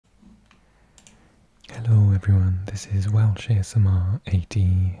everyone, this is Welsh ASMR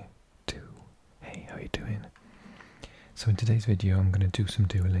 82. Hey, how you doing? So in today's video I'm going to do some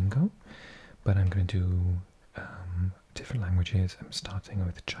Duolingo, but I'm going to do different languages. I'm starting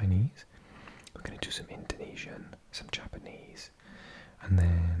with Chinese, we're going to do some Indonesian, some Japanese, and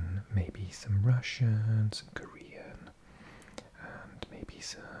then maybe some Russian, some Korean, and maybe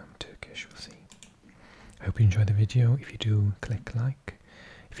some Turkish, we'll see. I hope you enjoy the video. If you do, click like.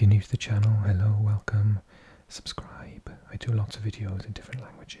 If you're new to the channel, hello, welcome, subscribe. I do lots of videos in different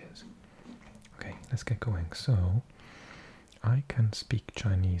languages. Okay, let's get going. So, I can speak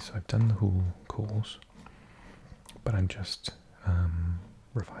Chinese, so I've done the whole course, but I'm just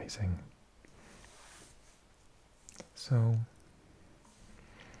revising. So,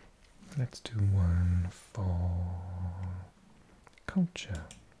 let's do one for culture.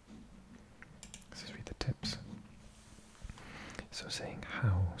 Let's just read the tips. So saying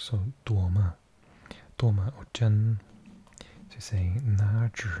how, so 多么 or 真, so saying 哪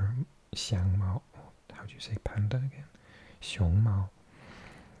只相貌, how do you say panda again? 熊猫,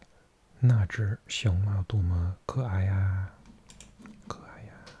 那只熊猫多么可爱啊，可爱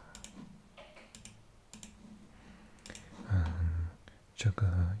呀。这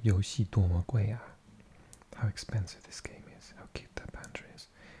个游戏多么贵啊 How expensive this game is, how cute that panda is.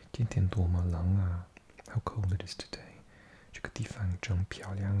 今天多么冷啊 How cold it is today. 这个地方真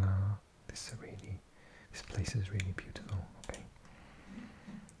漂亮啊 This place is really beautiful. Okay,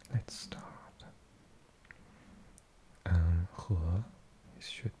 let's start. 和 it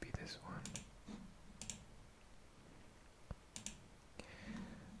should be this one.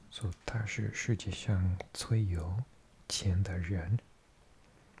 So 他是世界上最有钱的人.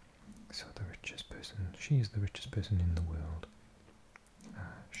 So the richest person, she is the richest person in the world.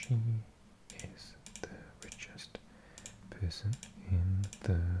 She is the richest person in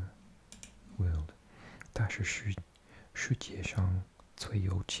the world. 她是世界上最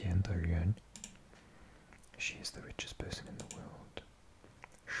有钱的人. She is the richest person in the world.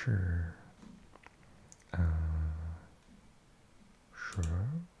 是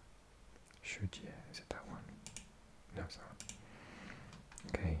世界 is it that one? No, it's not.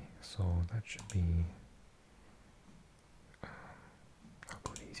 Okay, so that should be I'll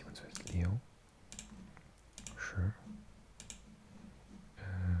go the easy one, so it's Leo. 是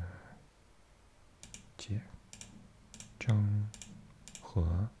结张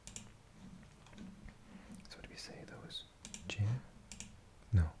和 So what do we say those? 结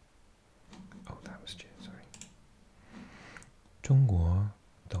No. Oh, that was 结 sorry. 中国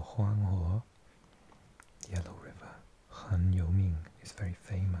的黄河 Yellow River 很有名 is very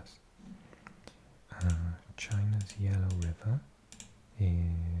famous. China's Yellow River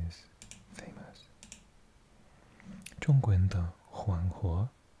is famous. 中国人的黄河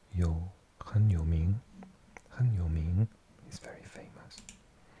很有名 is very famous.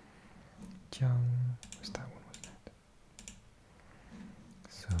 江 what's that one, wasn't it?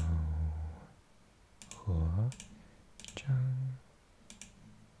 So 河江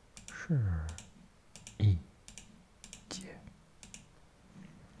是一节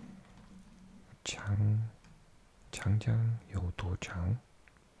长江有多长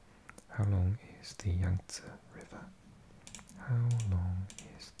How long is the Yangtze River? How long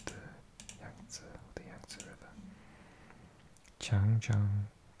is the Yangtze River? Changjiang.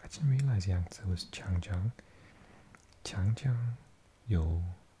 I didn't realize Yangtze was Changjiang. Changjiang 有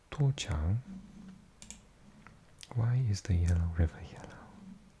多长 Why is the yellow river yellow?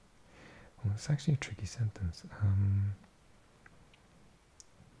 Well, it's actually a tricky sentence.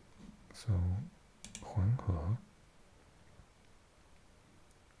 So 黄河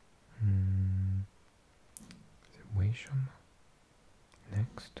is it 为什么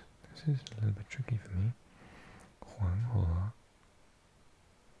Next, this is a little bit tricky for me. 黄河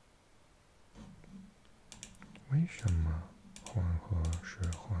为什么黄河是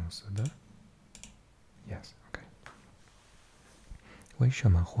黄色的 Yes, okay. 为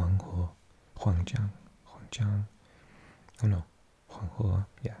什么黄江 Oh no, 黄河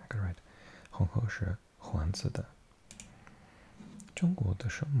Yeah, I got it right. 黄河是黄色的。中国的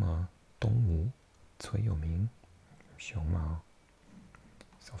什么动物最有名？熊猫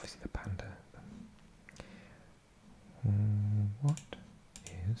It's obviously the panda. What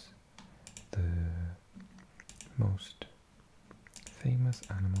is the most famous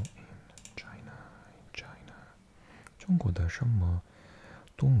animal in China? 中国的什么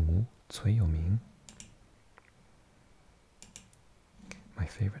动物最有名 My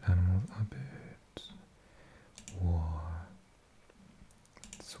favorite animals are birds. 我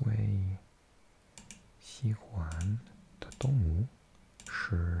最喜欢的动物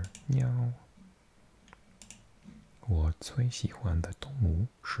是鸟我最喜欢的动物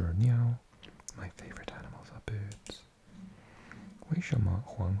是鸟。My favorite animals are birds. 为什么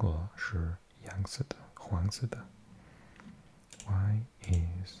黄河是黄色的 Why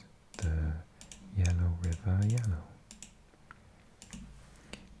is the Yellow River yellow?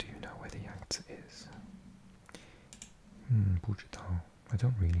 Do you know where the Yangtze is? 不知道 I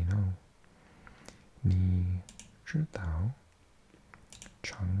don't really know. 你知道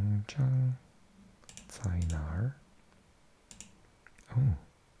长江在哪儿？哦，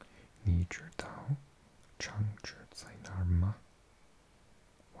你知道长治在哪儿吗？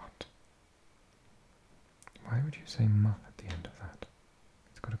 What? Why would you say ma at the end of that?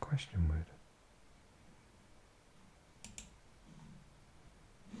 It's got a question word.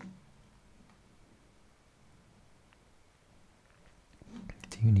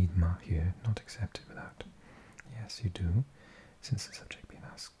 Do you need ma here? Not accepted without. Yes, you do, since the subject being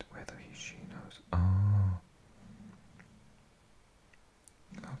asked whether he, she knows. Oh.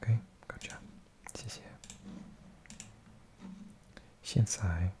 Okay, gotcha. 谢谢。现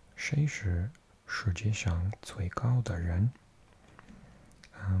在谁是世界上最高的人？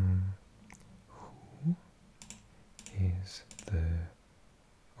 Who is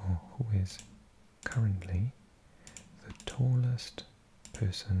who is currently the tallest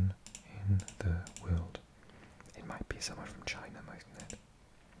person in the world? It might be someone from China, mightn't it?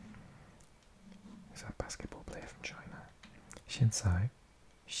 Is that a basketball player from China? 现在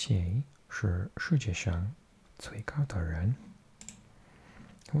谁是世界上最高的人？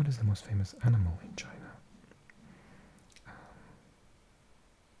 What is the most famous animal in China?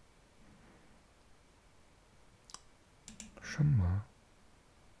 什么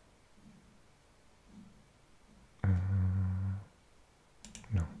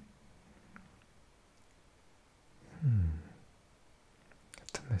？No.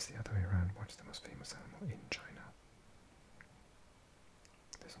 That's the other way around. What's the most famous animal in China?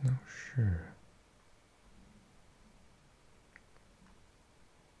 There's no sure.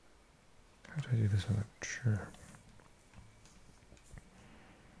 How do I do this without sure?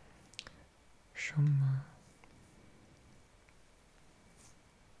 什么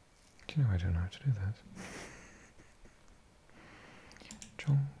Do you know I don't know how to do that?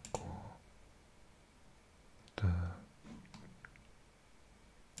 中国的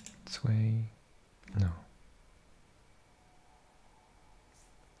最 No.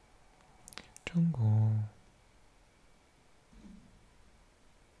 中国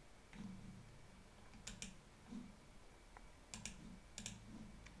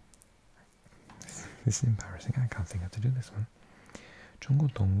This is embarrassing. I can't think how to do this one. 中国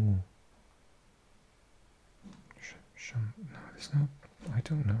动物 No, there's no. I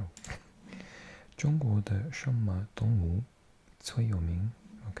don't know. 中国的什么动物最有名?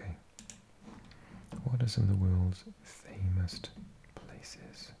 Okay. What are some of the world's famous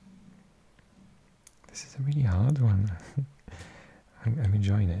places? This is a really hard one. I'm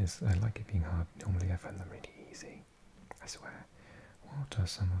enjoying it. I like it being hard. Normally I find them really easy. I swear. What are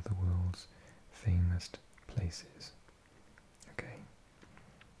some of the world's famous places? Okay.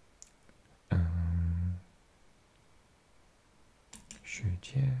 世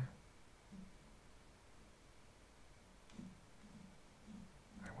界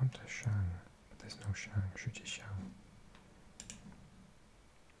I want a shang, but there's no shang. 世界shang.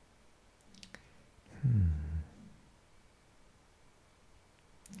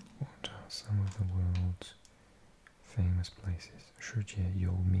 What are some of the world's famous places? 世界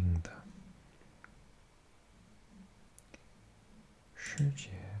有名的世界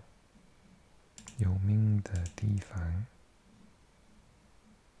有名的地方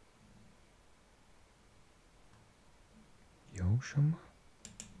有什么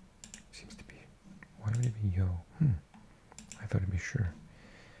Seems to be. Why would it be yo? I thought it'd be sure.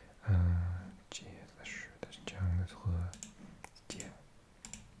 街 that's sure, that's江, that's 河 街.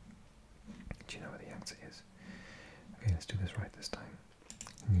 Do you know where the Yangtze is? Okay, let's do this right this time.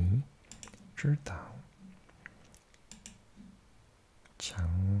 你知道江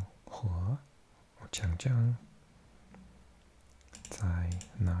河江江在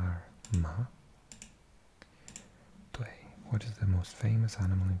哪儿吗？对 What is the most famous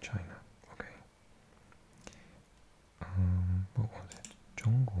animal in China? Okay. What was it?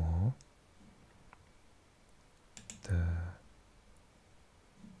 中国的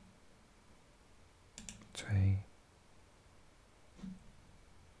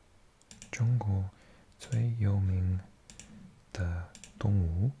中国最有名的动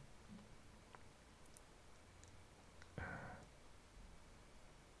物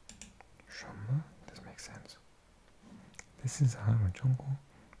什么 This makes sense. This is hard. 中国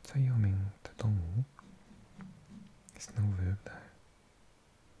最有名的动物 There's no verb there.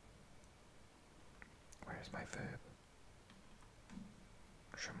 Where is my verb?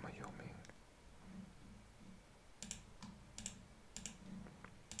 什么有名？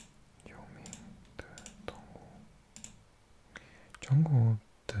有名的动物。中国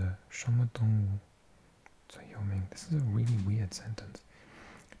的什么动物最有名？ This is a really weird sentence.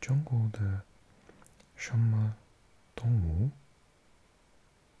 中国的什么动物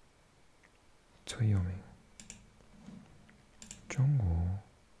最有名？中国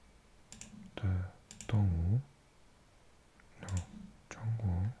的动物 No. 中国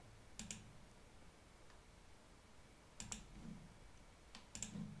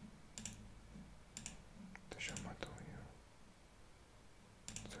的什么动物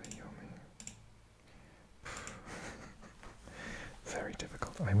最有名？ Very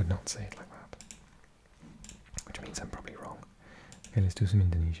difficult. I would not say it like that. Which means I'm probably wrong. Okay, let's do some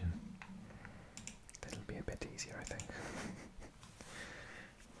Indonesian. That'll be a bit easier, I think.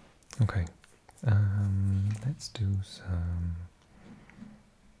 Okay, let's do some.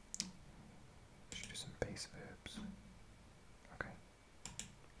 Should do some base verbs. Okay.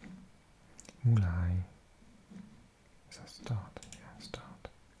 Mulai. Is that start? Yeah, start.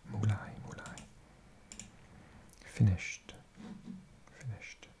 Mulai, mulai. Finished.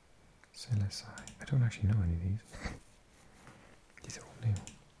 Finished. Selesai. I don't actually know any of these. These are all new.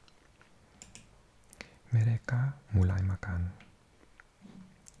 Mereka mulai makan.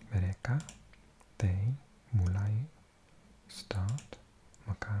 Mereka, they, mulai, start,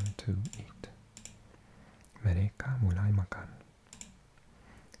 makan, to eat. Mereka mulai makan.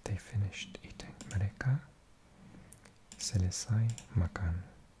 They finished eating. Mereka selesai makan.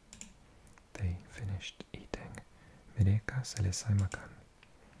 They finished eating. Mereka selesai makan.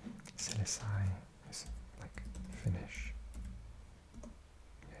 Selesai is like finish.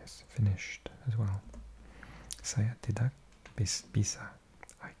 Yes, finished as well. Saya tidak bisa.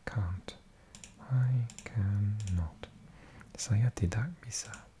 I can't. I cannot. Saya tidak bisa.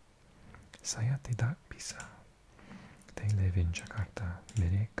 Saya tidak bisa. They live in Jakarta.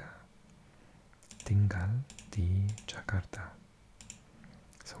 Mereka tinggal di Jakarta.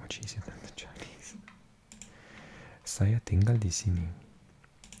 So much easier than the Chinese. Saya tinggal di sini.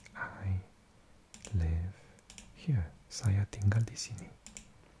 I live here. Saya tinggal di sini.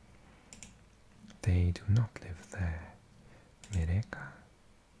 They do not live there. Mereka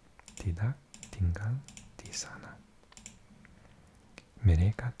tidak tinggal di sana.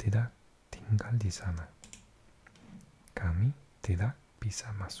 Mereka tidak tinggal di sana. Kami tidak bisa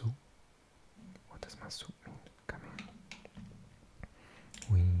masuk. What does masuk mean? Come in.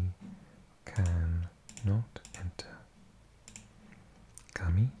 We cannot enter.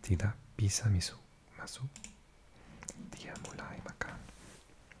 Kami tidak bisa masuk. Dia mulai makan.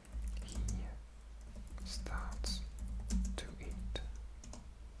 He starts to eat.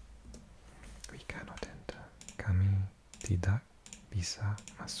 We cannot enter. Kami tidak bisa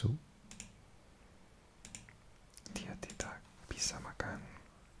masuk. Dia tidak bisa makan.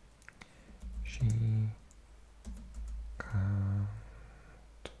 She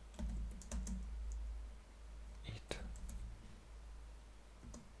can't eat.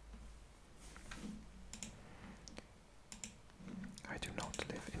 I do not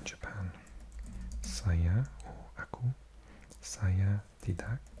live in Japan. Saya, aku, saya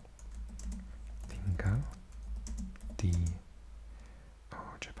tidak tinggal di.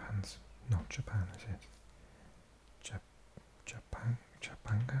 Oh, Japan's not Japan, is it?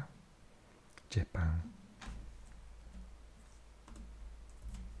 Japanga? Japan.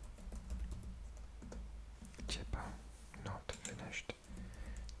 Japan, not finished.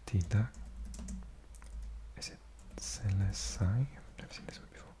 Tidak. Is it selesai? I've never seen this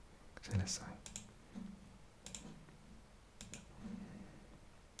word before. Selesai.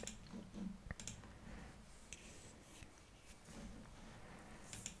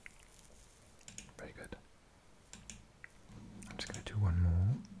 Very good. I'm just going to do one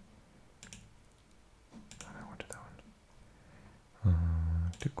more. I wanted that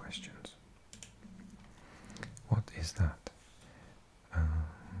one. Two questions. What is that?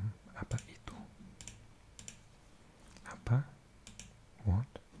 Apa itu? Apa? What?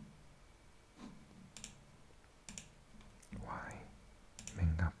 Why?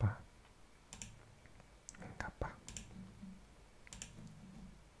 Mengapa? Mengapa?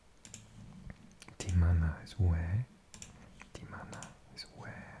 Di mana is where. Di mana is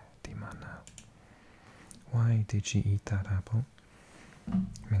where. Di mana. Why did she eat that apple?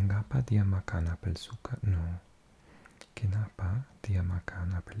 Mengapa dia makan apel suka? No. Kenapa dia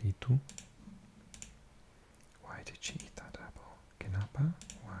makan apel itu? Why did she eat that apple? Kenapa?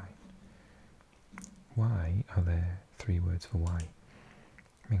 Why? Why are there 3 words for why.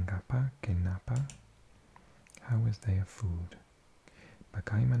 Mengapa, kenapa, how is their food?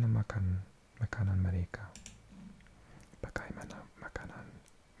 Bagaimana makanan mereka? Bagaimana makanan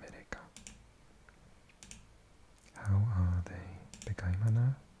mereka? How are they?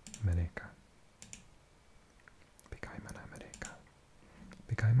 Bagaimana mereka? Bagaimana mereka?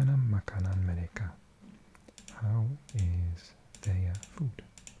 Bagaimana makanan mereka? How is their food?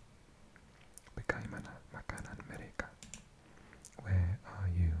 Bagaimana makanan mereka? Where are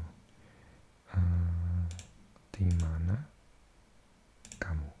you? Di mana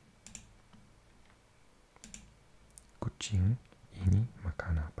kamu? Kucing ini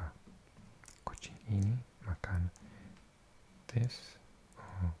makan apa? Kucing ini makan this.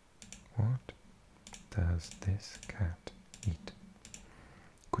 Or what does this cat eat?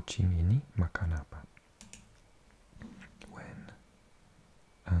 Kucing ini makan apa? When?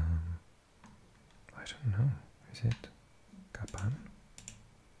 I don't know. Is it kapan?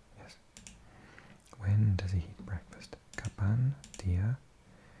 Yes. When does he eat breakfast? Kapan dia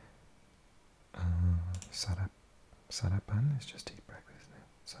sarapan is just eat breakfast, isn't it?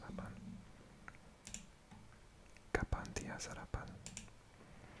 Sarapan. Kapan dia sarapan?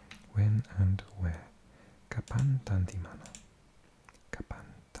 When and where? Kapan dan di mana? Kapan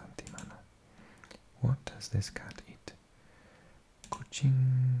dan di mana? What does this cat eat? Kucing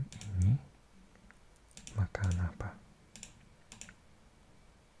ini makan apa?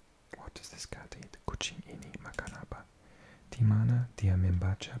 What does this cat eat? Kucing ini makan apa? Di mana dia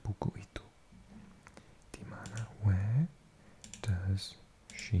membaca buku itu? Di mana? Where does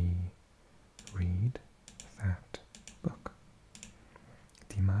she read that book?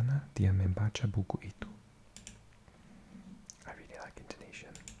 Di mana dia membaca buku itu? I really like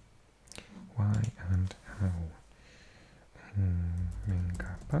Indonesian. Why and how?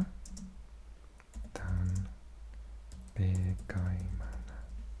 Mengapa dan bagaimana?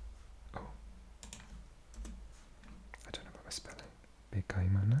 Oh, I don't know about my spelling.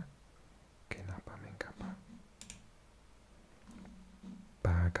 Bagaimana? Kenapa? Mengapa?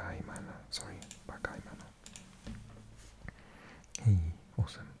 Bagaimana? Sorry, bagaimana? Hey,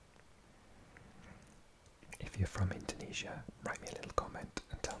 awesome. If you're from Indonesia, write me a little comment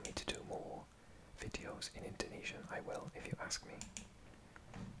and tell me to do more videos in Indonesian. I will if you ask me.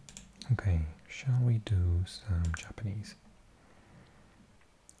 Okay, shall we do some Japanese?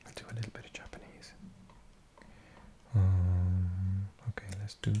 I'll do a little bit of Japanese. Okay,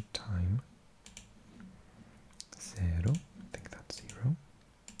 let's do time. 0, I think that's 0.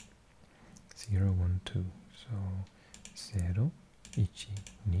 0, 1, 2. So 0, 1,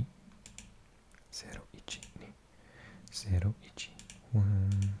 2. 0, 1, 2. 0, 1,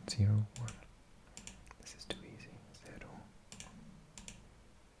 1, 0, 1. This is too easy. 0,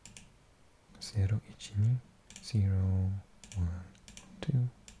 0, 1, 2. 0, 1, 2.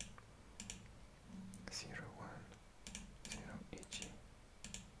 0, 1, 0, 1.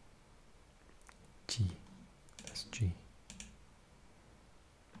 G. That's G.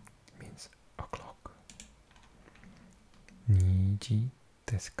 Means o'clock. 2時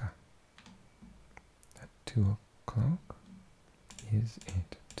ですか? At 2 o'clock? Is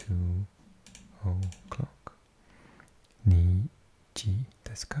it 2 o'clock? 2時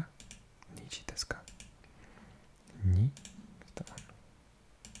ですか? 2時ですか? 2 is that one.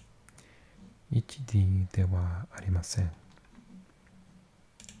 1時ではありません.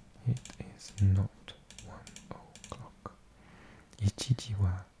 It is not 1 o'clock. 1時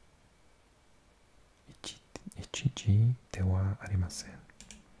は1時ではありません.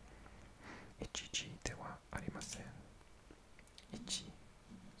 1時ではありません. 1 is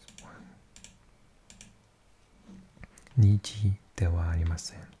 1. 2時ではありま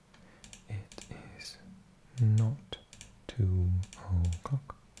せん. It is not 2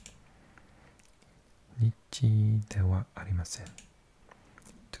 o'clock. 2時ではありません.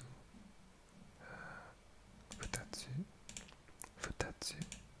 2つ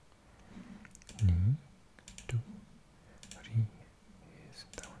 2 2 3 is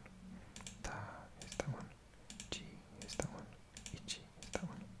that one. た is that one. じ is that one. 1 is that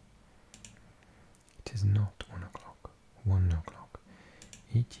one. It is not 1 o'clock. 1 o'clock.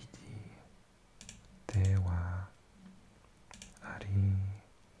 1時ではあり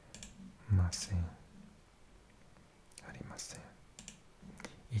ません. ありません.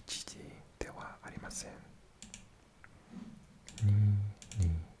 1時ではありません. 2 2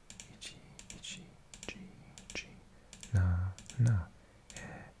 1 1 G G な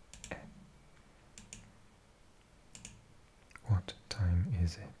What time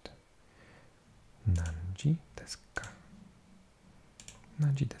is it? 何時ですか?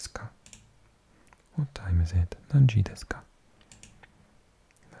 何時ですか? What time is it? Nanji desu ka?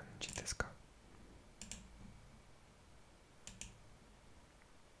 Nanji desu ka?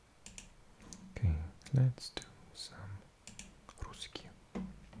 Okay, let's do some Ruski.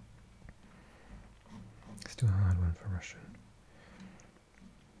 Let's do a hard one for Russian.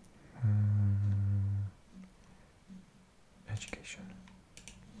 Education.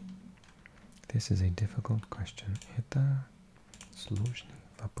 This is a difficult question. Это сложный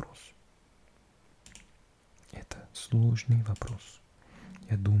вопрос. Это сложный вопрос.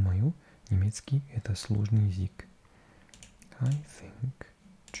 Я думаю, немецкий это сложный язык. I think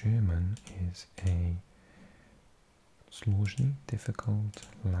German is a сложный, difficult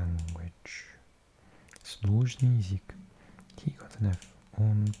language. Сложный язык. He got an F.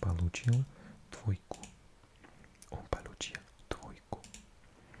 Он получил двойку. Он получил двойку.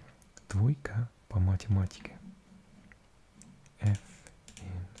 Двойка по математике. F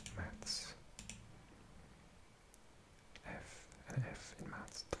in maths. F in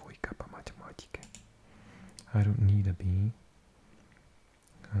maths. Двойка по математике. I don't need a B.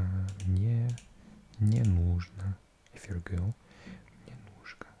 Не нужно. If you're a girl. Не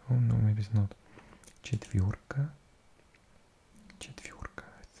нужно. Oh no, maybe it's not. Четверка. Четверка,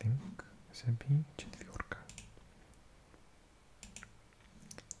 I think. Is it B? Четверка.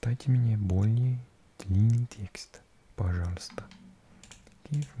 Дайте мне более длинный текст, пожалуйста.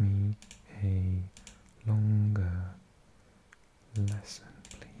 Give me a longer lesson,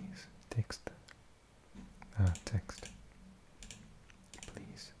 please. Text. Text.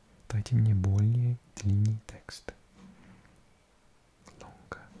 Please. Дайте мне более длинный текст.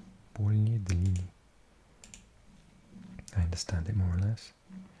 Longer. Более длинный. I understand it more or less.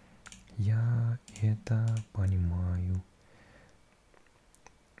 Я это понимаю.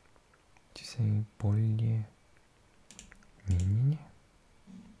 To say более менее.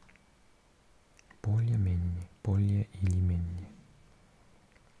 Более менее. Более или менее.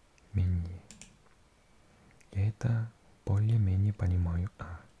 Менее. Я это более-менее понимаю.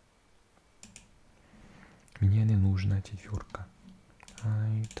 Мне не нужна четверка.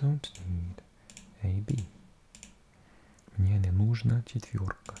 I don't need a B. Мне не нужна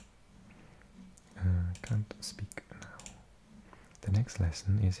четверка. Can't speak now. The next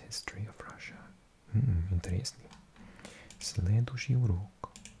lesson is history of Russia. Интересный. Следующий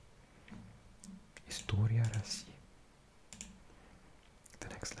урок. История России. The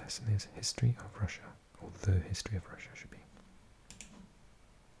next lesson is history of Russia. Or the history of Russia should be.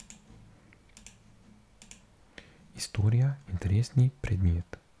 История – интересный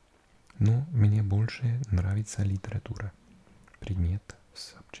предмет. Но мне больше нравится литература. Предмет –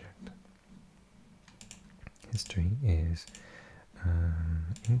 subject. History is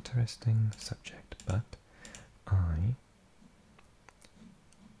an interesting subject, but I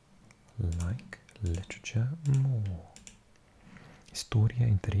like literature more. История –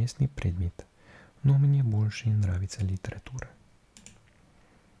 интересный предмет, но мне больше нравится литература.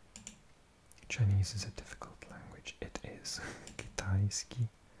 Chinese is a difficult language. It is. Китайский.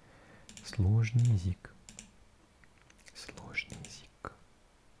 Сложный язык. Сложный язык.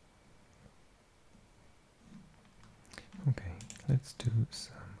 Okay, let's do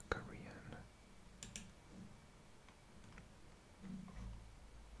some Korean.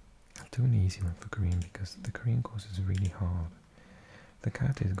 I'll do an easy one for Korean because the Korean course is really hard. The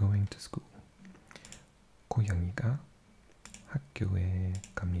cat is going to school. 고양이가 학교에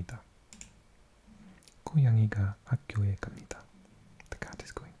갑니다. 고양이가 학교에 갑니다. The cat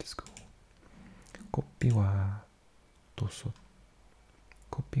is going to school. 커피와 도넛.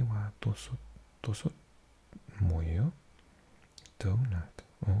 커피와 도넛. 도넛 뭐예요? Donut.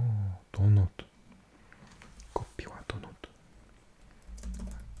 도넛. 커피와 도넛.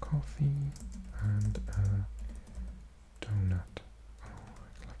 Coffee and a donut.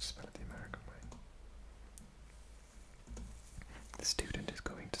 Let's spell it the American way. The student is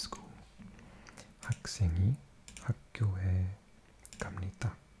going to school. 학생이 학교에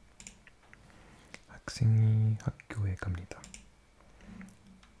갑니다. 학생이 학교에 갑니다.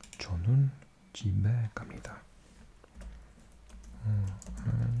 저는 집에 갑니다. I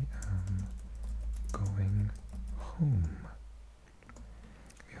am going home.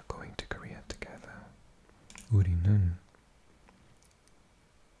 We are going to Korea together. 우리는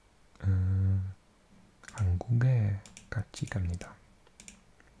한국에 같이 갑니다.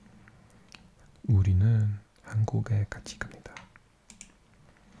 우리는 한국에 같이 갑니다.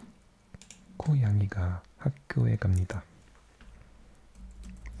 고양이가 학교에 갑니다.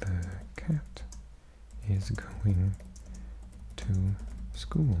 The cat is going to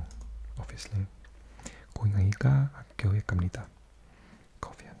school, obviously. 고양이가 학교에 갑니다.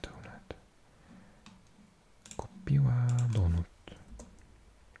 Coffee and donut.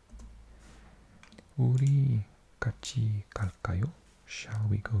 같이 갈까요? Shall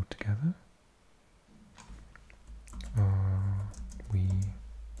we go together? Are we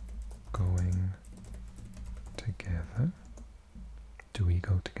going together? Do we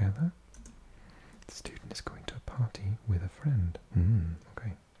go together? The student is going to a party with a friend.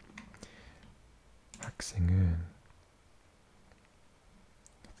 Okay. 학생은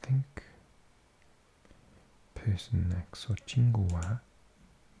I think person next or 친구와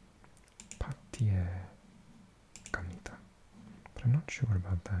파티에 갑니다. But I'm not sure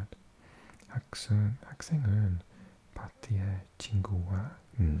about that. 학생은 파티에 친구와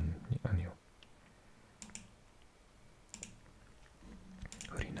아니요.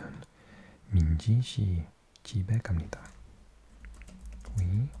 우리는 민지 씨 집에 갑니다.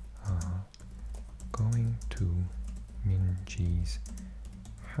 We are going to Minji's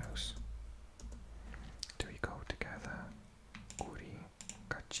house. Do we go together? 우리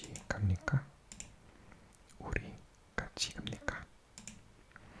같이 갑니까? 우리 같이 갑니까?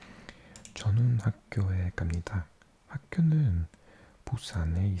 저는 학교에 갑니다. 학교는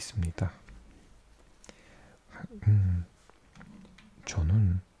부산에 있습니다.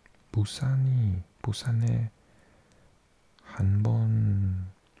 저는 부산에 한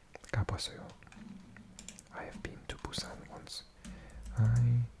번 가봤어요. I have been to Busan once.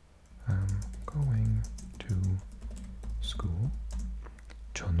 I am going to school.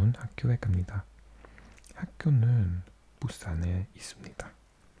 저는 학교에 갑니다. 학교는 부산에 있습니다.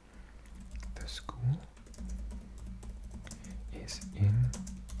 The school is in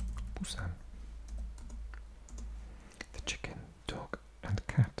Busan. The chicken, dog, and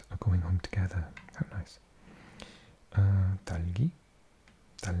cat are going home together. How nice. 딸기,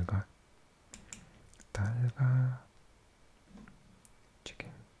 딸가,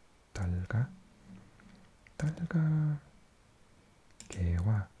 chicken, 딸가,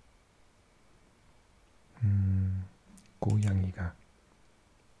 개와 고양이가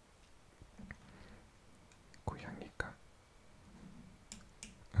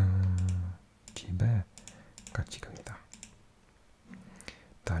집에 같이 갑니다.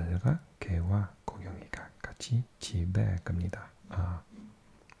 딸과 개와 고양이가 같이 집에 갑니다.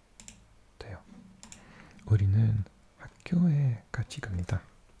 돼요. 우리는 학교에 같이 갑니다.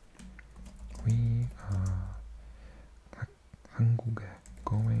 We are 한국에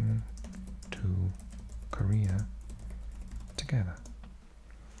going to Korea together.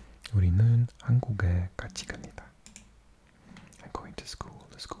 우리는 한국에 같이 갑니다. I'm going to school.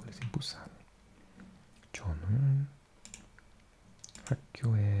 The school is in Busan. 저는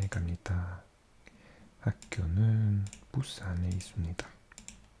학교에 갑니다. 학교는 부산에 있습니다.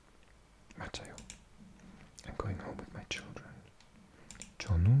 맞아요. I'm going home with my children.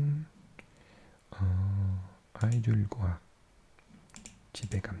 저는 아이들과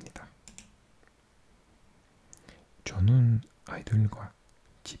집에 갑니다. 저는 아이들과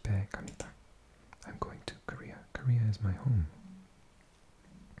집에 갑니다. I'm going to Korea. Korea is my home.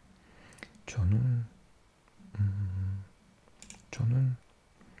 저는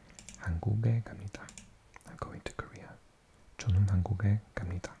한국에 갑니다. I'm going to Korea. 저는 한국에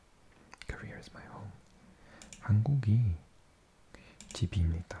갑니다. Korea is my home. 한국이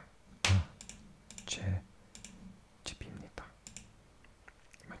집입니다. 제 집입니다.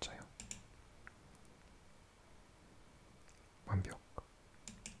 맞아요. 완벽.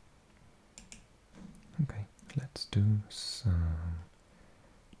 Okay, let's do some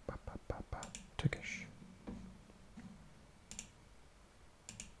Turkish.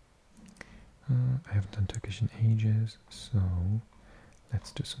 I haven't done Turkish in ages, so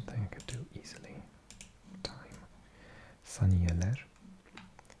let's do something I could do easily. Time. Saniyeler.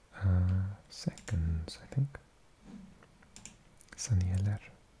 Seconds, I think. Saniyeler.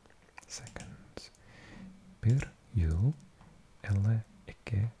 Seconds. Bir yıl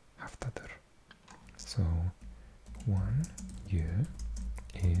 52 haftadır. So 1 year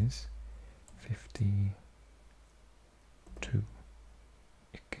is 52.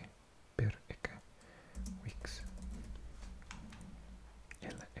 Weeks.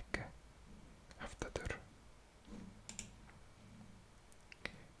 52 haftadır.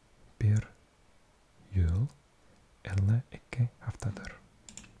 Bir yıl 52 haftadır.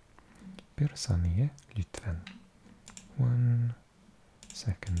 Bir saniye lütfen. 1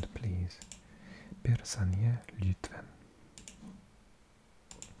 second please. Bir saniye lütfen.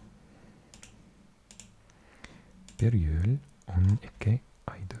 Bir yıl 12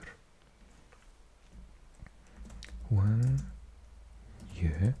 aydır. 1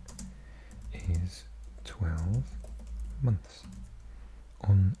 year is 12 months.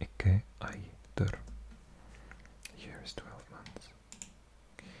 12 aydır. Year is 12 months.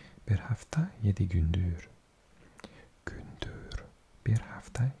 Bir hafta 7 gündür.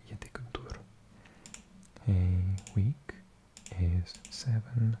 hafta 7 gündür. A week is 7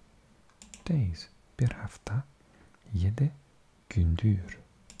 days. Bir hafta 7 gündür.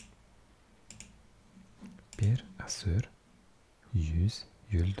 Bir asır 100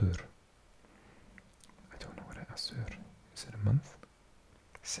 yıldır. I don't know what an asır is. It a month?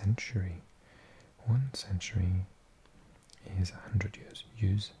 Century. 1 century is 100 years.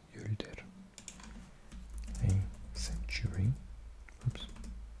 100 yıldır. A century, oops,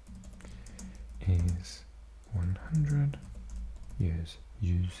 is 100 years.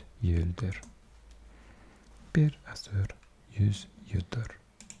 100 yıldır. Bir asır 100 yıldır.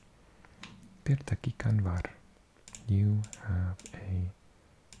 Bir dakikan var. You have a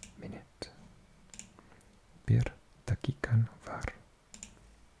minute. Bir dakikan var.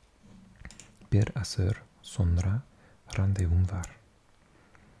 Bir asır sonra randevum var.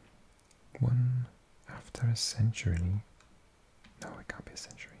 After a century. No, it can't be a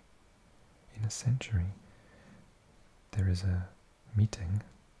century. In a century, there is a meeting,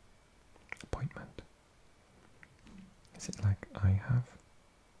 appointment. Is it like I have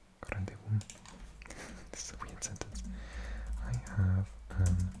randevum? This is a weird sentence. I have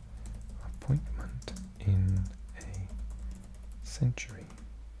an appointment in a century.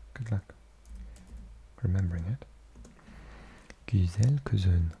 Good luck remembering it. Güzel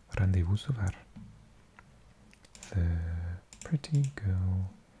kızın randevusu var. The pretty girl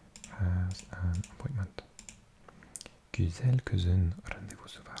has an appointment. Güzel kızın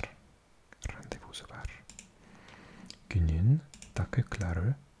randevusu var. Randevusu var. Günün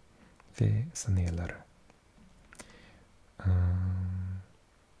takıkları ve saniyeleri.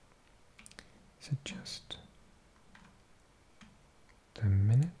 Is it just the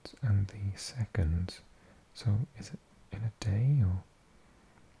minutes and the seconds? So is it in a day or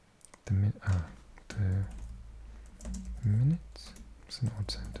the minutes? It's an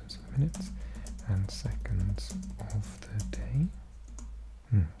odd sentence. Minutes and seconds of the day.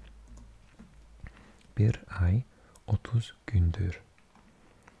 Bir ay 30 gündür.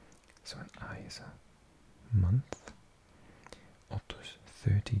 So an ay is a month.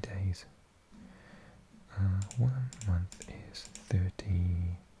 30 days. 1 month is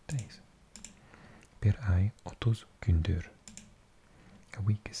 30 days. Bir ay 30 gündür. A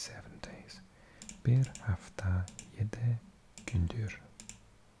week is 7 days. Bir hafta 7 gündür.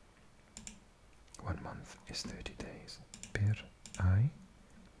 1 month is 30 days. Bir ay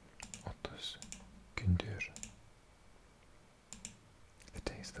 30 gündür. The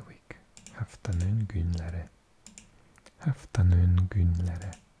days of the week. Haftanın günleri. Haftanın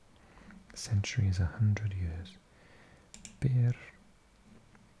günleri. Century is 100 years. Bir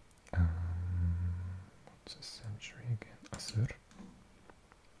what's a century again? Asır.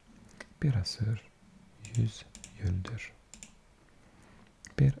 Bir asır 100 yıldır.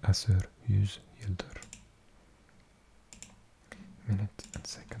 Bir asır 100 yıldır. Minute and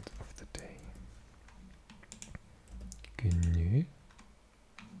second of the day. Günü.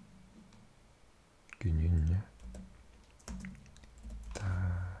 Günün.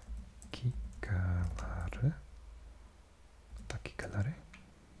 Dakikaları. Dakikaları.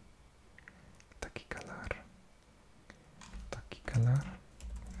 Dakikalar. Dakikalar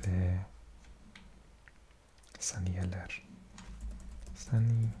ve saniyeler.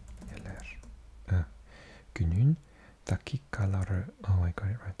 Saniyeler. Günün dakikaları. Oh, I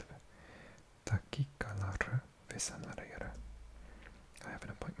got it right. Dakikaları ve saniyeleri. I have an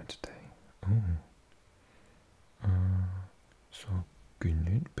appointment today. So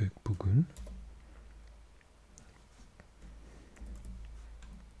günün bugün.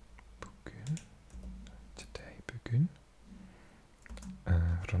 Today bugün.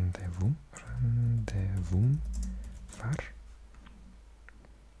 Randevum var.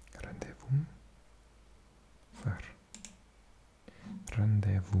 Randevum var.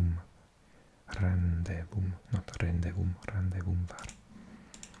 Randevum, not rendezvum, randevum var.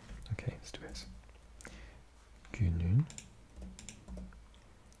 Okay, let's do this. Günün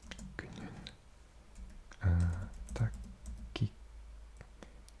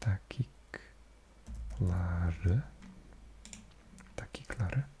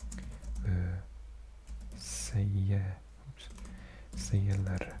dakikları ve saniyeleri.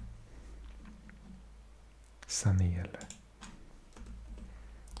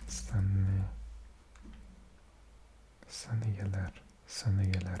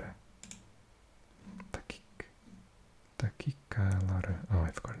 Saniyeleri. Dakikaları. Oh,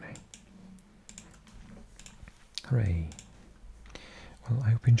 I forgot a name. Hooray! Well,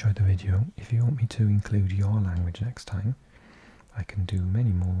 I hope you enjoyed the video. If you want me to include your language next time, I can do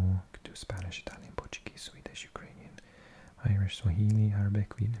many more. I can do Spanish, Italian, Portuguese, Swedish, Ukrainian. Irish, Swahili,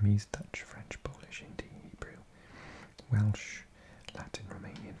 Arabic, Vietnamese, Dutch, French, Polish, Hindi, Hebrew, Welsh, Latin,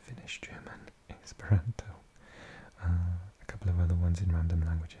 Romanian, Finnish, German, Esperanto, a couple of other ones in random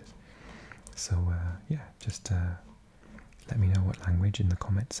languages. So yeah, just let me know what language in the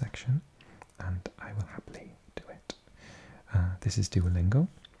comment section and I will happily do it. This is Duolingo.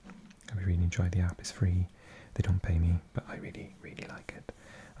 I really enjoy the app. It's free. They don't pay me, but I really, really like it.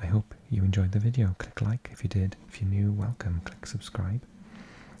 I hope you enjoyed the video. Click like if you did. If you're new, welcome. Click subscribe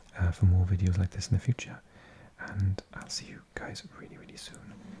for more videos like this in the future. And I'll see you guys really, really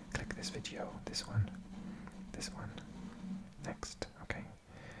soon. Click this video, this one, next.